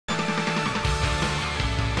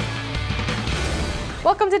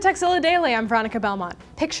Welcome to Tekzilla Daily. I'm Veronica Belmont.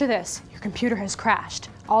 Picture this: your computer has crashed.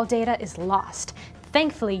 All data is lost.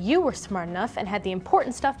 Thankfully, you were smart enough and had the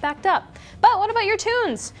important stuff backed up. But what about your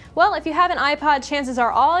tunes? Well, if you have an iPod, chances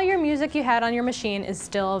are all your music you had on your machine is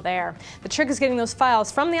still there. The trick is getting those files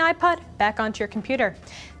from the iPod back onto your computer.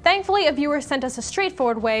 Thankfully, a viewer sent us a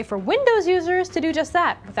straightforward way for Windows users to do just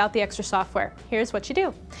that without the extra software. Here's what you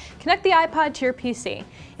do. Connect the iPod to your PC.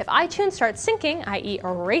 If iTunes starts syncing, i.e.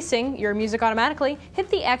 erasing your music automatically, hit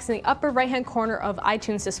the X in the upper right-hand corner of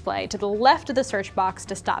iTunes display to the left of the search box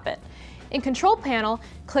to stop it. In Control Panel,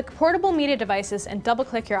 click Portable Media Devices and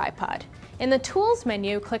double-click your iPod. In the Tools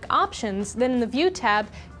menu, click Options, then in the View tab,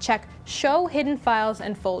 check Show Hidden Files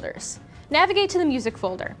and Folders. Navigate to the Music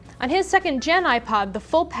folder. On his second-gen iPod, the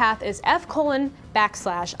full path is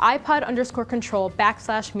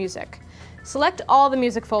f:/iPod_control/music. Select all the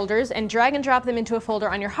music folders and drag and drop them into a folder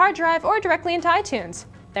on your hard drive or directly into iTunes.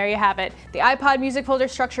 There you have it. The iPod music folder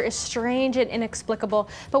structure is strange and inexplicable,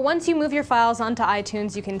 but once you move your files onto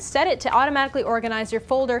iTunes, you can set it to automatically organize your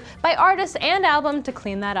folder by artist and album to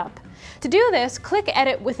clean that up. To do this, click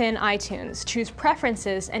Edit within iTunes, choose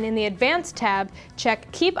Preferences, and in the Advanced tab, check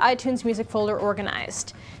Keep iTunes Music Folder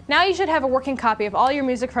Organized. Now you should have a working copy of all your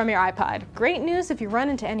music from your iPod. Great news if you run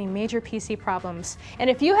into any major PC problems. And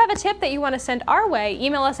if you have a tip that you want to send our way,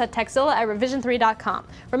 email us at tekzilla@revision3.com.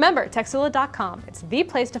 Remember, tekzilla.com. It's the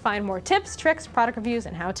place to find more tips, tricks, product reviews,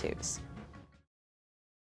 and how-tos.